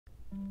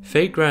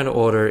Fate Grand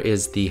Order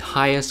is the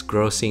highest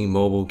grossing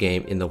mobile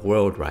game in the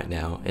world right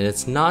now, and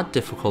it's not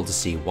difficult to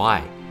see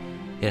why.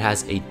 It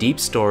has a deep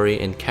story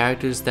and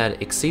characters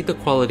that exceed the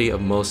quality of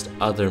most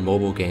other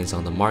mobile games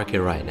on the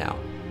market right now.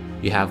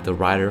 You have the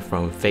writer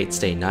from Fate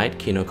Stay Night,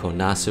 Kinoko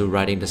Nasu,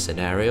 writing the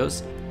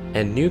scenarios,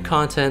 and new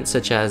content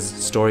such as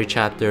story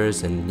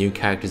chapters and new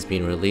characters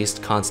being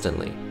released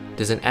constantly.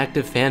 There's an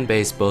active fan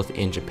base both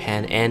in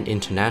Japan and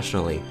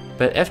internationally,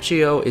 but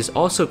FGO is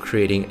also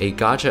creating a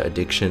gacha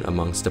addiction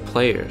amongst the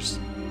players.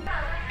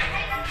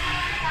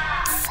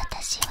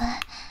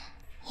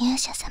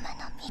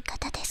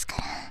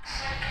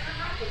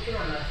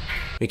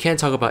 We can't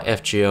talk about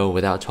FGO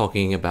without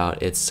talking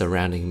about its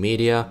surrounding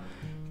media,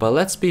 but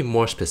let's be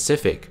more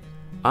specific.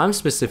 I'm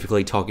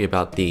specifically talking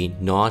about the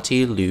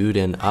naughty, lewd,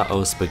 and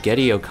uh-oh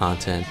spaghetti-o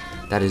content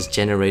that is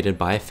generated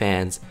by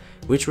fans,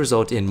 which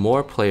result in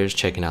more players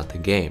checking out the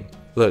game.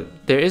 Look,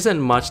 there isn't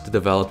much the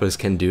developers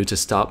can do to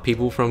stop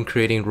people from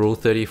creating Rule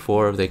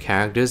 34 of their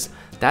characters.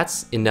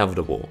 That's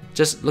inevitable.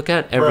 Just look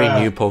at every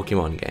new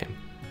Pokemon game.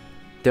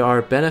 There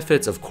are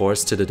benefits, of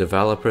course, to the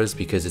developers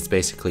because it's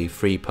basically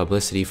free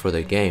publicity for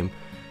their game,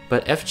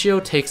 but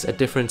FGO takes a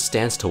different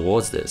stance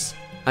towards this.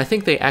 I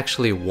think they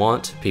actually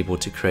want people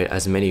to create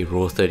as many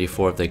Rule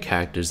 34 of their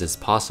characters as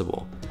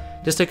possible.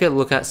 Just take a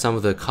look at some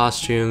of the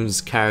costumes,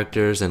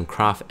 characters, and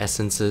craft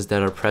essences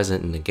that are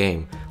present in the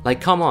game.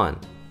 Like, come on!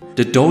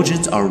 The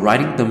doujins are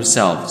writing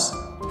themselves.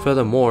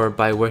 Furthermore,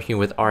 by working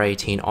with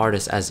R18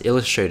 artists as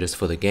illustrators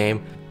for the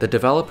game, the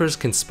developers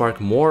can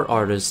spark more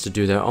artists to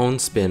do their own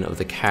spin of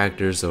the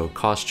characters or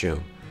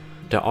costume.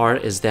 The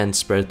art is then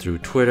spread through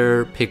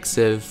Twitter,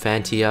 Pixiv,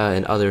 Fantia,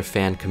 and other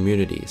fan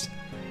communities.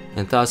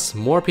 And thus,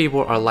 more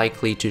people are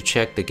likely to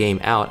check the game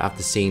out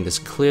after seeing this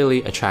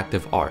clearly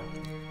attractive art.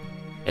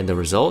 And the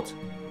result?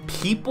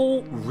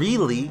 People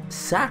really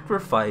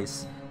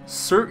sacrifice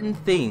certain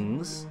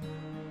things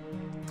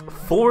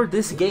for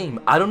this game.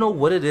 I don't know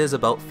what it is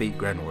about Fate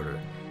Grand Order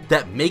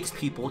that makes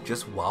people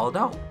just wild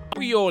out.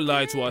 We all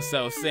lie to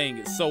ourselves saying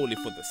it's solely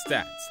for the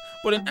stats,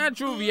 but in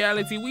actual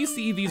reality we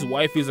see these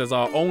waifus as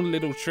our own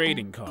little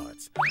trading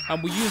cards,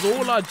 and we use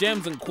all our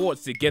gems and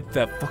quartz to get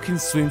that fucking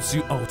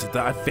swimsuit outfit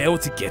that I fail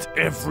to get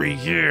every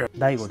year.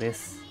 大悟で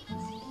す。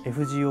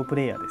FGO プ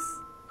レイヤーで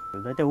す。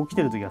だいたい起き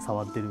てる時は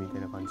触ってるみた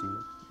いな感じ。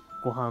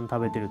ご飯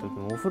食べてる時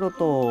もお風呂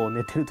と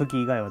寝てる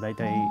時以外はだい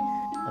たい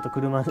あと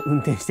車運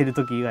転してる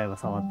時以外は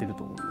触ってる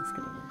と思うんですけ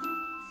どね。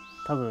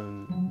多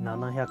分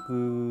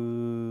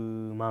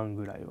700万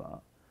ぐらい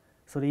は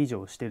それ以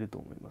上してると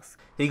思います。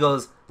He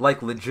goes,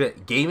 like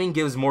legit, gaming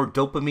gives more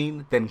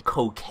dopamine than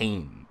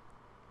cocaine.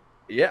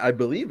 Yeah, I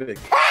believe it.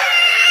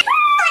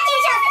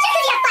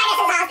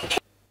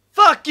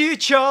 Fuck you,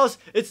 Charles!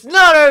 It's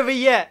not over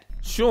yet!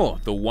 Sure,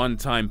 the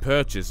one-time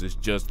purchase is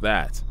just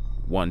that.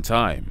 One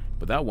time.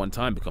 But that one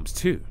time becomes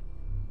 2.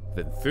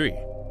 Then 3.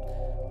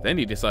 Then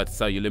you decide to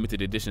sell your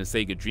limited edition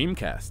Sega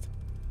Dreamcast.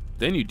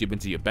 Then you dip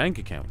into your bank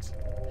account.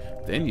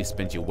 Then you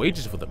spend your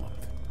wages for the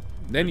month.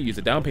 Then you use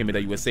a down payment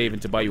that you were saving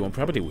to buy your own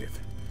property with.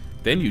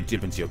 Then you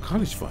dip into your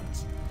college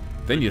funds.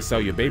 Then you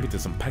sell your baby to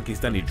some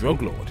Pakistani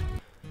drug lord.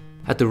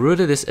 At the root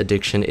of this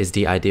addiction is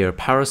the idea of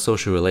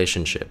parasocial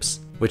relationships,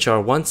 which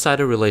are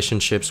one-sided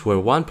relationships where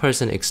one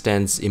person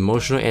extends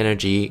emotional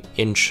energy,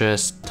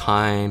 interest,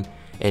 time,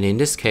 and in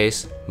this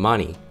case,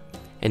 money.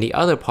 And the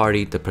other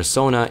party, the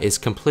persona, is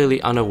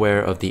completely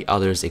unaware of the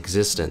other's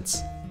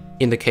existence.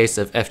 In the case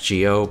of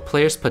FGO,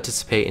 players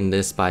participate in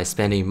this by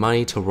spending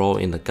money to roll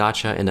in the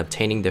gacha and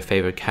obtaining their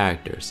favorite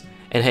characters.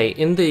 And hey,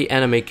 in the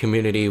anime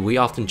community, we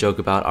often joke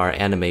about our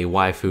anime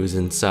waifus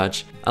and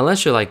such.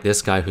 Unless you're like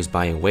this guy who's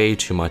buying way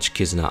too much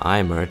Kizuna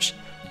Eye merch,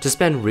 to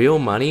spend real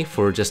money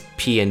for just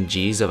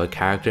PNGs of a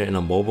character in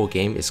a mobile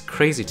game is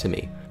crazy to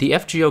me. The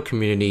FGO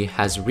community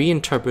has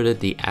reinterpreted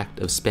the act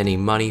of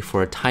spending money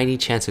for a tiny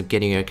chance of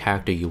getting a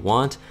character you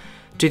want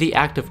to the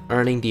act of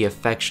earning the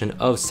affection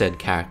of said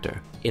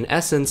character. In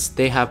essence,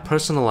 they have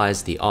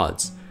personalized the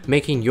odds,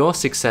 making your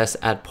success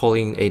at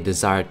pulling a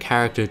desired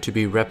character to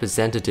be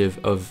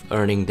representative of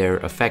earning their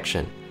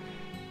affection.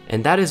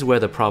 And that is where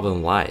the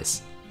problem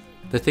lies.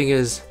 The thing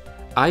is,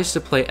 I used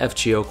to play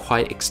FGO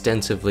quite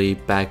extensively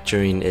back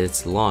during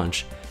its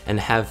launch and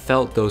have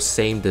felt those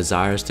same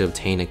desires to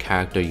obtain a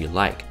character you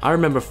like. I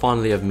remember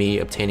fondly of me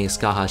obtaining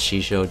Skaha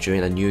Shisho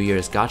during a New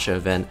Year's Gacha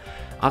event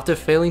after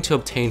failing to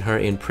obtain her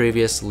in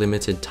previous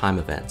limited time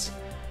events.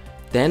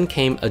 Then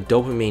came a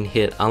dopamine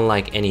hit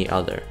unlike any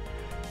other.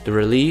 The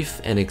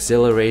relief and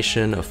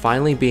exhilaration of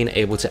finally being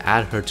able to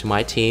add her to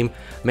my team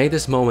made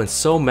this moment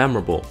so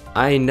memorable.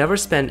 I never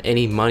spent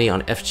any money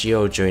on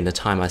FGO during the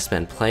time I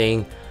spent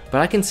playing, but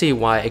I can see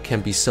why it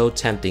can be so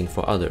tempting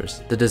for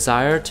others. The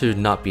desire to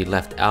not be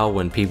left out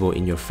when people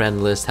in your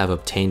friend list have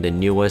obtained the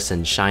newest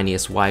and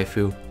shiniest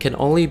waifu can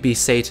only be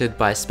sated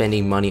by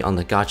spending money on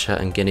the gacha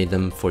and getting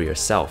them for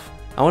yourself.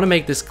 I want to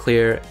make this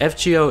clear,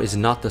 FGO is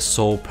not the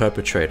sole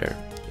perpetrator.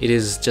 It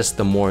is just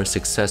the more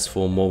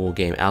successful mobile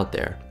game out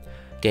there.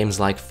 Games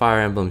like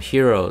Fire Emblem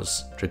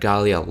Heroes,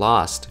 Dragalia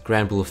Lost,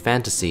 Grand Blue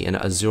Fantasy, and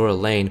Azure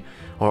Lane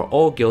are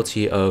all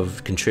guilty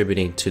of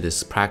contributing to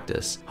this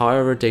practice.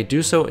 However, they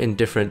do so in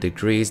different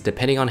degrees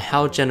depending on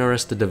how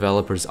generous the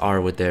developers are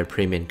with their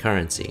premium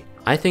currency.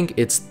 I think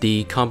it's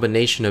the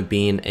combination of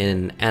being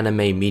an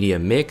anime media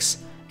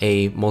mix,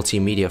 a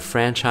multimedia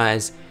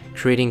franchise,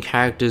 creating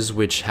characters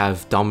which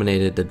have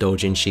dominated the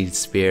doujinshi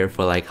sphere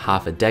for like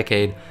half a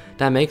decade,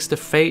 that makes the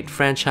Fate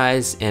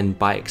franchise and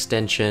by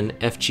extension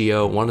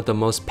FGO one of the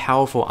most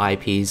powerful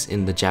IPs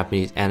in the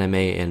Japanese anime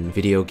and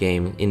video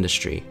game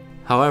industry.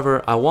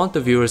 However, I want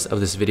the viewers of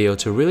this video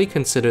to really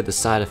consider the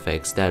side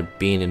effects that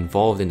being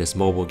involved in this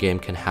mobile game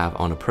can have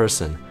on a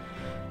person.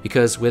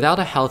 Because without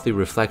a healthy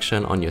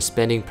reflection on your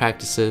spending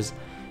practices,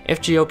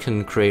 FGO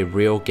can create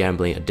real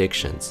gambling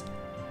addictions.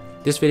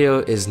 This video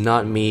is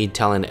not me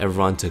telling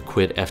everyone to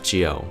quit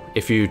FGO.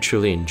 If you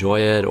truly enjoy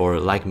it or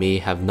like me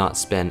have not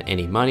spent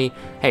any money,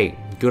 hey,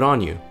 good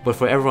on you. But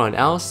for everyone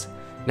else,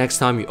 next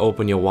time you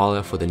open your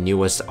wallet for the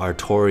newest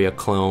Artoria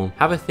clone,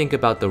 have a think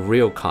about the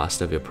real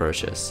cost of your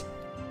purchase.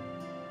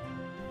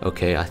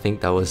 Okay, I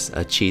think that was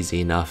a cheesy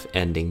enough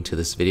ending to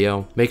this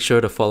video. Make sure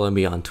to follow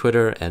me on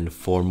Twitter, and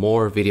for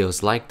more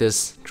videos like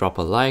this, drop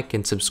a like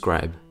and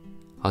subscribe.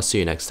 I'll see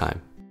you next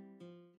time.